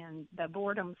wall and the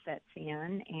boredom sets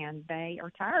in and they are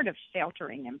tired of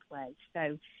sheltering in place.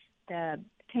 So the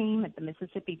team at the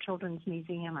Mississippi Children's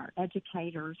Museum, our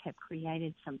educators, have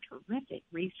created some terrific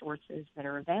resources that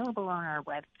are available on our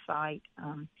website,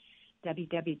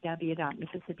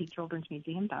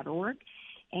 www.mississippichildrensmuseum.org,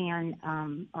 and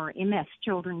or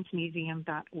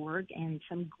mschildrensmuseum.org, and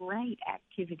some great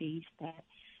activities that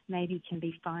maybe can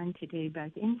be fun to do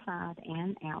both inside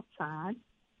and outside.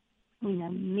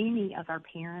 Many of our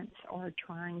parents are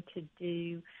trying to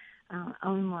do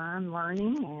online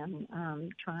learning and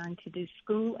trying to do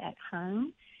school at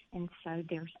home, and so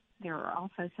there are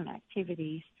also some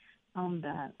activities on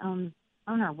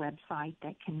our website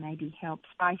that can maybe help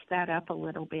spice that up a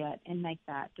little bit and make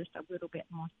that just a little bit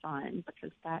more fun,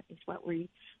 because that is what we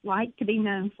like to be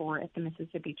known for at the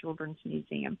Mississippi Children's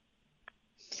Museum.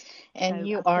 And so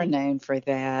you are known for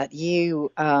that.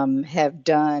 You have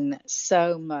done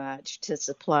so much to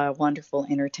supply wonderful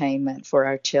entertainment for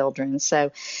our children.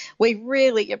 So we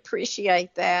really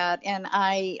appreciate that. And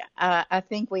I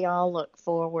think we all look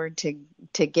forward to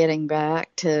getting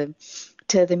back to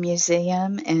the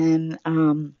museum and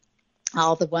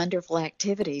all the wonderful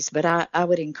activities. But I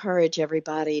would encourage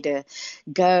everybody to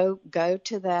go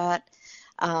to that.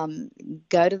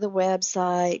 Go to the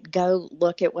website, go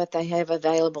look at what they have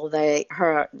available.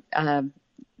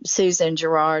 Susan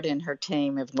Gerard and her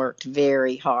team have worked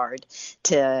very hard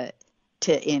to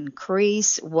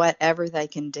increase whatever they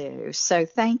can do. So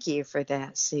thank you for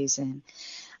that, Susan.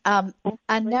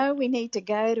 I know we need to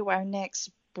go to our next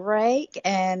break,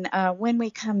 and when we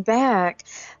come back,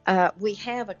 we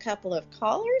have a couple of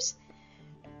callers.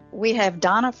 We have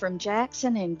Donna from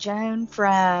Jackson and Joan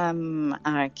from,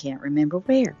 I can't remember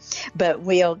where, but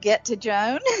we'll get to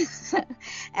Joan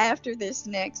after this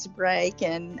next break.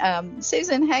 And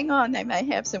Susan, hang on. They may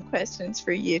have some questions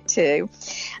for you too.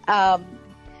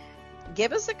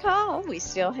 Give us a call. We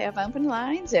still have open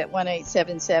lines at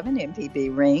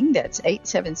 1-877-MPB-RING. That's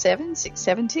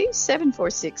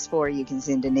 877-672-7464. You can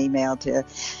send an email to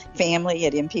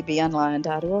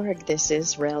family@mpbonline.org. This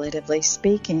is Relatively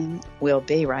Speaking. We'll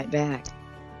be right back.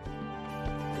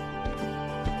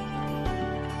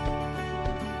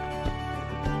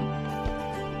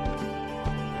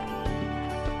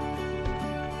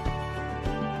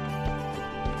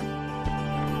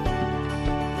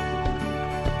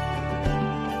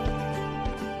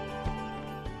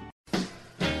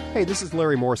 Hey, this is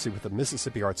Larry Morrissey with the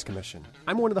Mississippi Arts Commission.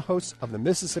 I'm one of the hosts of the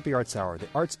Mississippi Arts Hour, the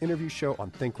arts interview show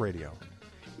on Think Radio.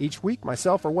 Each week,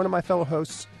 myself or one of my fellow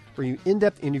hosts bring you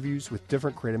in-depth interviews with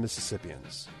different creative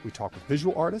Mississippians. We talk with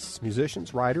visual artists,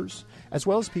 musicians, writers, as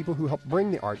well as people who help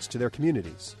bring the arts to their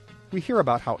communities. We hear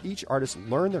about how each artist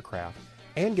learned their craft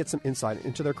and get some insight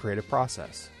into their creative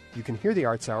process. You can hear the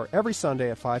Arts Hour every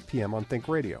Sunday at 5 p.m. on Think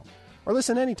Radio, or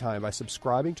listen anytime by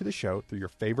subscribing to the show through your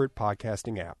favorite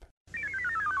podcasting app.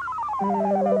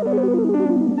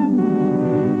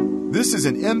 This is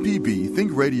an MPB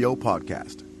Think Radio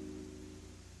podcast.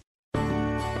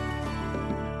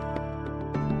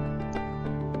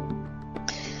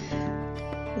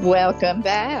 Welcome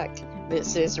back.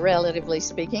 This is Relatively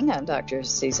Speaking. I'm Dr.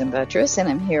 Susan Buttress, and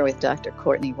I'm here with Dr.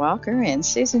 Courtney Walker and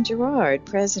Susan Gerard,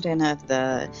 president of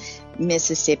the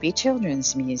Mississippi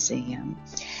Children's Museum.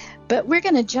 But we're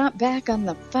going to jump back on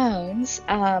the phones.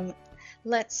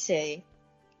 Let's see.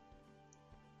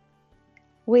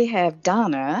 We have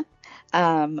Donna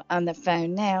on the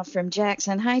phone now from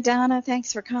Jackson. Hi, Donna.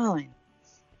 Thanks for calling.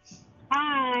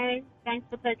 Hi. Thanks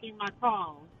for taking my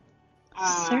call.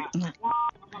 Certainly.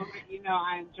 You know,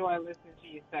 I enjoy listening to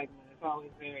your segment. It's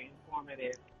always very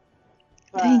informative.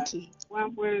 But Thank you.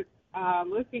 when we're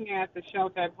looking at the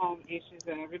shelter-at-home issues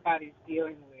that everybody's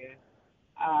dealing with,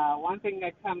 one thing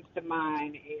that comes to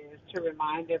mind is to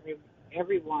remind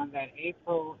everyone that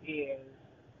April is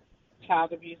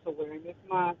Child Abuse Awareness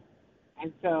Month,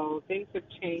 and so things have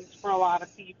changed for a lot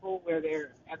of people where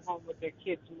they're at home with their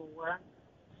kids more,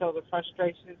 so the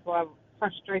frustration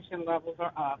levels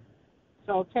are up.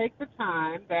 So take the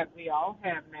time that we all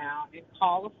have now and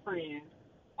call a friend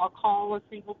or call a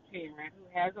single parent who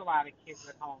has a lot of kids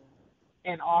at home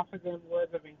and offer them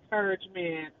words of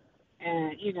encouragement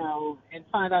and, you know, and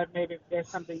find out maybe if there's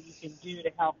something you can do to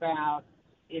help out.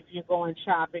 If you're going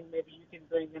shopping, maybe you can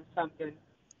bring them something,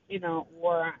 you know,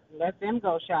 or let them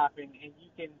go shopping and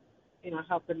you can, you know,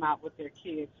 help them out with their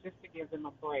kids just to give them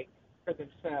a break for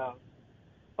themselves.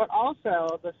 But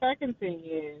also, the second thing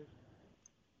is,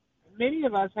 many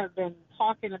of us have been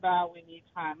talking about we need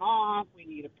time off, we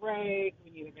need a break, we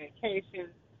need a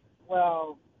vacation.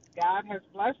 Well, God has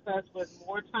blessed us with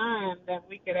more time than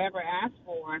we could ever ask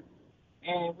for,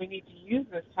 and we need to use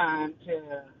this time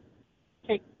to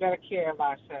take better care of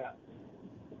ourselves.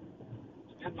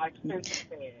 And like Spencer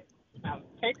said, you know,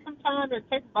 take some time and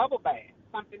take a bubble bath,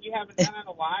 something you haven't done in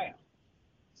a while.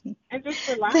 And just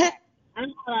relax.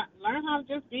 Learn how to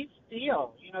just be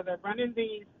still. You know, they're running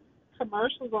these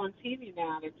commercials on TV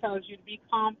now that tells you to be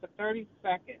calm for 30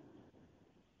 seconds.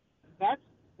 That's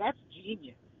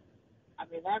genius. I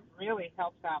mean, that really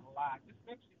helps out a lot. Just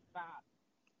makes you stop.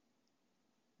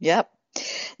 Yep.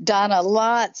 Donna,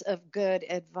 lots of good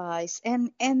advice.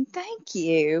 And thank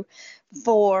you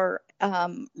for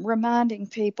reminding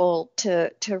people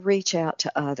to reach out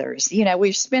to others. You know,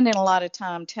 we're spending a lot of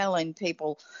time telling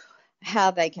people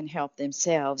how they can help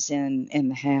themselves in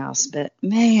the house. But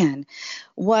man,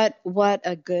 what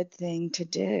a good thing to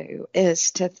do is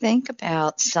to think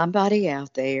about somebody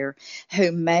out there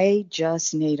who may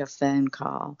just need a phone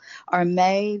call or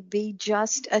maybe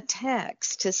just a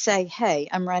text to say, hey,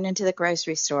 I'm running to the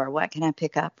grocery store. What can I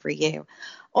pick up for you?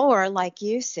 Or like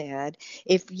you said,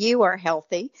 if you are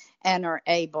healthy and are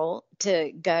able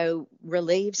to go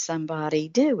relieve somebody,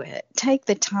 do it. Take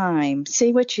the time.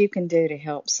 See what you can do to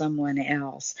help someone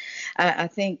else. I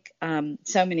think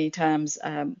so many times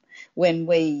when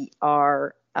we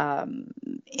are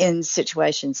in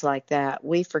situations like that,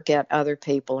 we forget other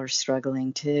people are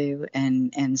struggling too.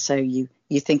 And so you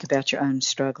think about your own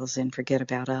struggles and forget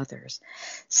about others.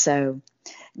 So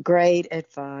great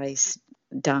advice,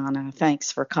 Donna.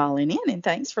 Thanks for calling in and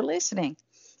thanks for listening.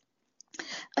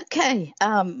 Okay,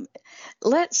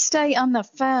 let's stay on the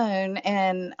phone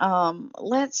and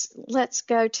let's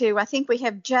go to, I think we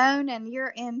have Joan, and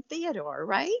you're in Theodore,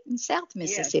 right? In South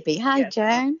Mississippi. Yes, Hi, yes.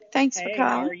 Joan. Thanks for Hey,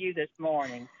 calling. how are you this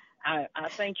morning? I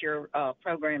think your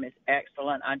program is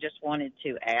excellent. I just wanted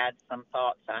to add some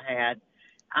thoughts I had.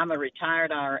 I'm a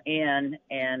retired RN,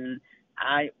 and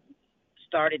I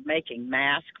started making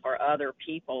masks for other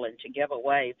people and to give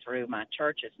away through my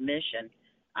church's mission.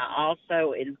 I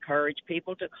also encourage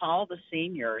people to call the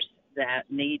seniors that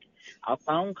need a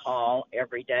phone call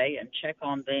every day and check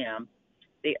on them.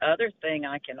 The other thing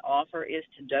I can offer is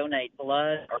to donate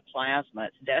blood or plasma.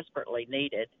 It's desperately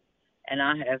needed, and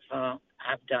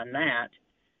I've done that.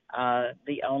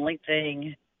 The only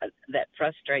thing that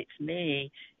frustrates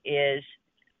me is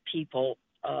people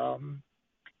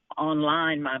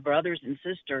online, my brothers and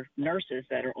sister nurses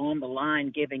that are on the line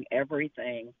giving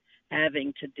everything,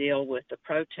 having to deal with the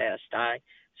protest. I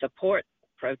support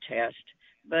protest,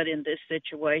 but in this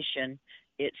situation,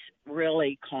 it's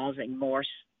really causing more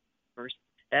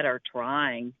that are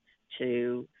trying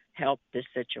to help this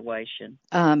situation.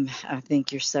 I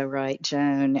think you're so right,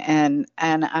 Joan, and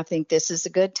I think this is a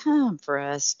good time for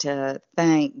us to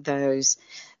thank those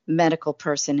medical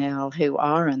personnel who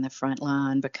are on the front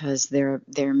line, because there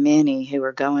are many who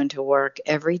are going to work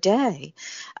every day,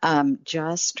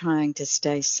 just trying to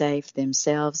stay safe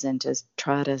themselves and to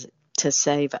try to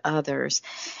save others.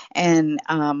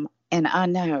 And I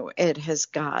know it has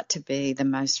got to be the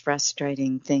most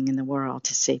frustrating thing in the world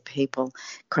to see people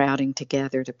crowding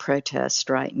together to protest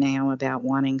right now about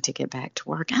wanting to get back to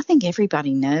work. I think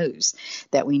everybody knows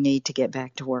that we need to get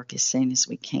back to work as soon as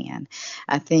we can.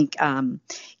 I think,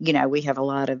 we have a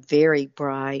lot of very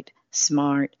bright,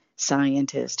 smart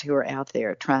scientists who are out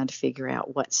there trying to figure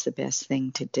out what's the best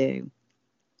thing to do.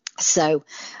 So,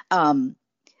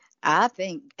 I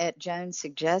think at Joan's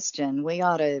suggestion, we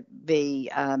ought to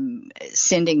be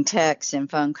sending texts and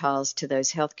phone calls to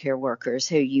those healthcare workers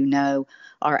who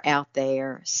are out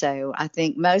there. So I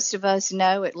think most of us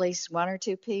know at least one or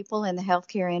two people in the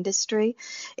healthcare industry.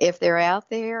 If they're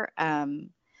out there,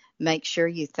 make sure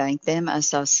you thank them. I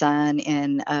saw a sign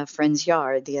in a friend's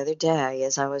yard the other day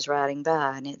as I was riding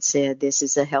by, and it said, "This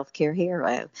is a healthcare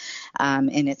hero."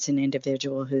 And it's an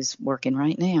individual who's working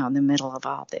right now in the middle of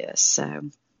all this.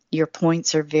 So your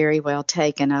points are very well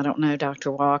taken. I don't know, Dr.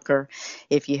 Walker,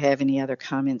 if you have any other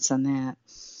comments on that.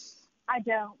 I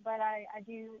don't, but I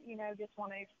do, just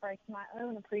want to express my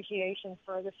own appreciation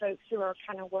for the folks who are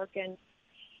kind of working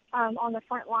on the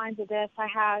front lines of this. I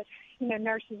have,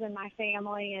 nurses in my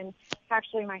family, and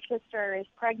actually my sister is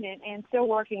pregnant and still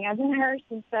working as a nurse.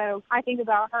 And so I think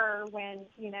about her when,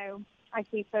 I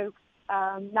see folks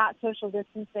not social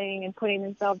distancing and putting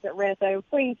themselves at risk. So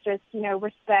please just,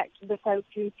 respect the folks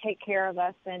who take care of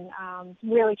us and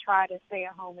really try to stay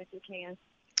at home if you can.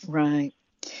 Right.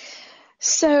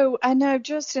 So I know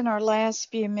just in our last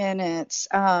few minutes,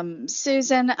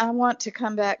 Susan, I want to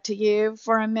come back to you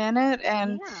for a minute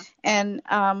and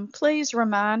please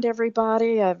remind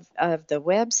everybody of the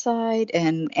website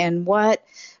and what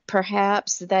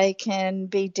perhaps they can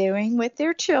be doing with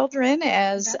their children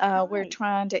as we're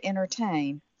trying to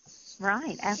entertain.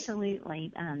 Right,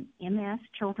 absolutely.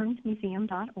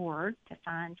 mschildrensmuseum.org to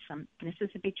find some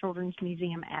Mississippi Children's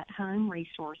Museum at-home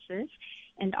resources,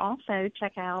 and also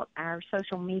check out our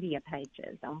social media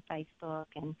pages on Facebook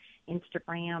and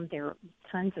Instagram. There are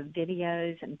tons of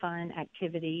videos and fun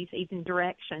activities, even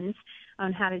directions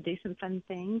on how to do some fun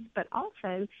things. But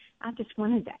also, I just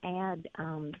wanted to add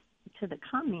to the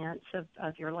comments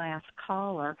of your last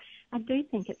caller, I do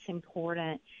think it's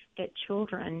important that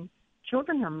children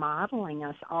are modeling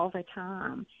us all the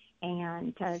time,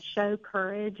 and to show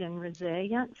courage and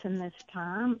resilience in this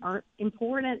time are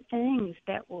important things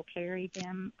that will carry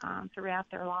them throughout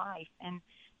their life. And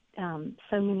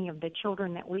so many of the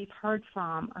children that we've heard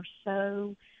from are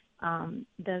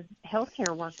the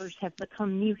healthcare workers have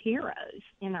become new heroes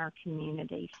in our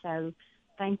community. So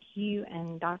thank you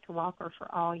and Dr. Walker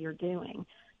for all you're doing.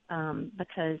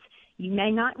 Because you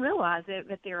may not realize it,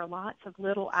 but there are lots of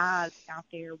little eyes out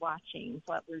there watching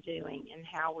what we're doing and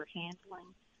how we're handling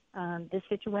this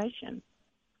situation.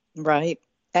 Right.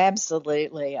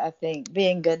 Absolutely. I think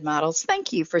being good models.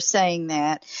 Thank you for saying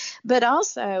that. But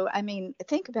also,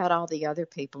 think about all the other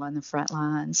people on the front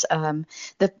lines,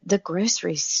 the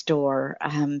grocery store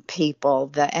people,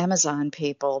 the Amazon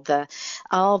people,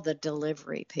 all the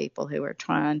delivery people who are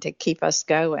trying to keep us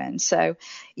going. So,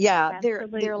 yeah, there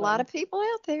are a lot of people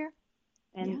out there.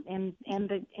 And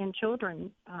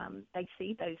children, they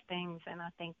see those things, and I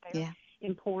think they're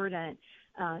important.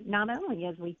 Not only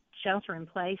as we shelter in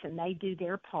place and they do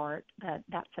their part, but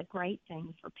that's a great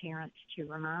thing for parents to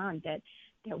remind that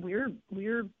we're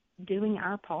doing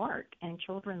our part, and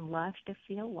children love to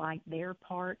feel like they're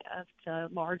part of the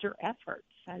larger effort.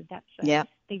 So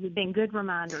these have been good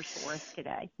reminders for us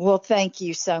today. Well, thank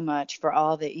you so much for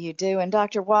all that you do. And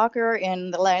Dr. Walker, in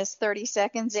the last 30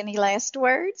 seconds, any last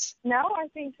words? No, I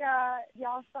think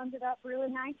y'all summed it up really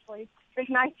nicely. It was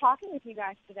nice talking with you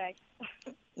guys today.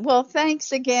 Well,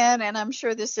 thanks again, and I'm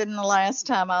sure this isn't the last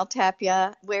time I'll tap you.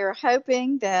 We're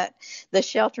hoping that the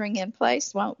sheltering in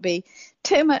place won't be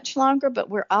too much longer, but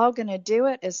we're all going to do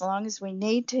it as long as we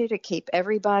need to keep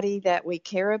everybody that we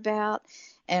care about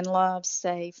and love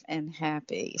safe and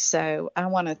happy. So I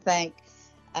want to thank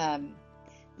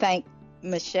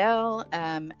Michelle,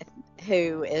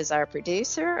 who is our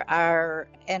producer,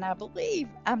 and I believe,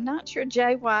 I'm not sure,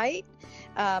 Jay White,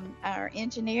 our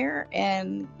engineer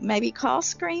and maybe call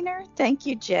screener. Thank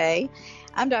you, Jay.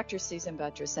 I'm Dr. Susan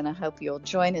Buttross, and I hope you'll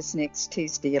join us next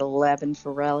Tuesday at 11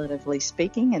 for Relatively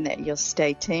Speaking, and that you'll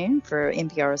stay tuned for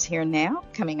NPR's Here Now,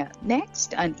 coming up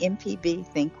next on MPB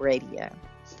Think Radio.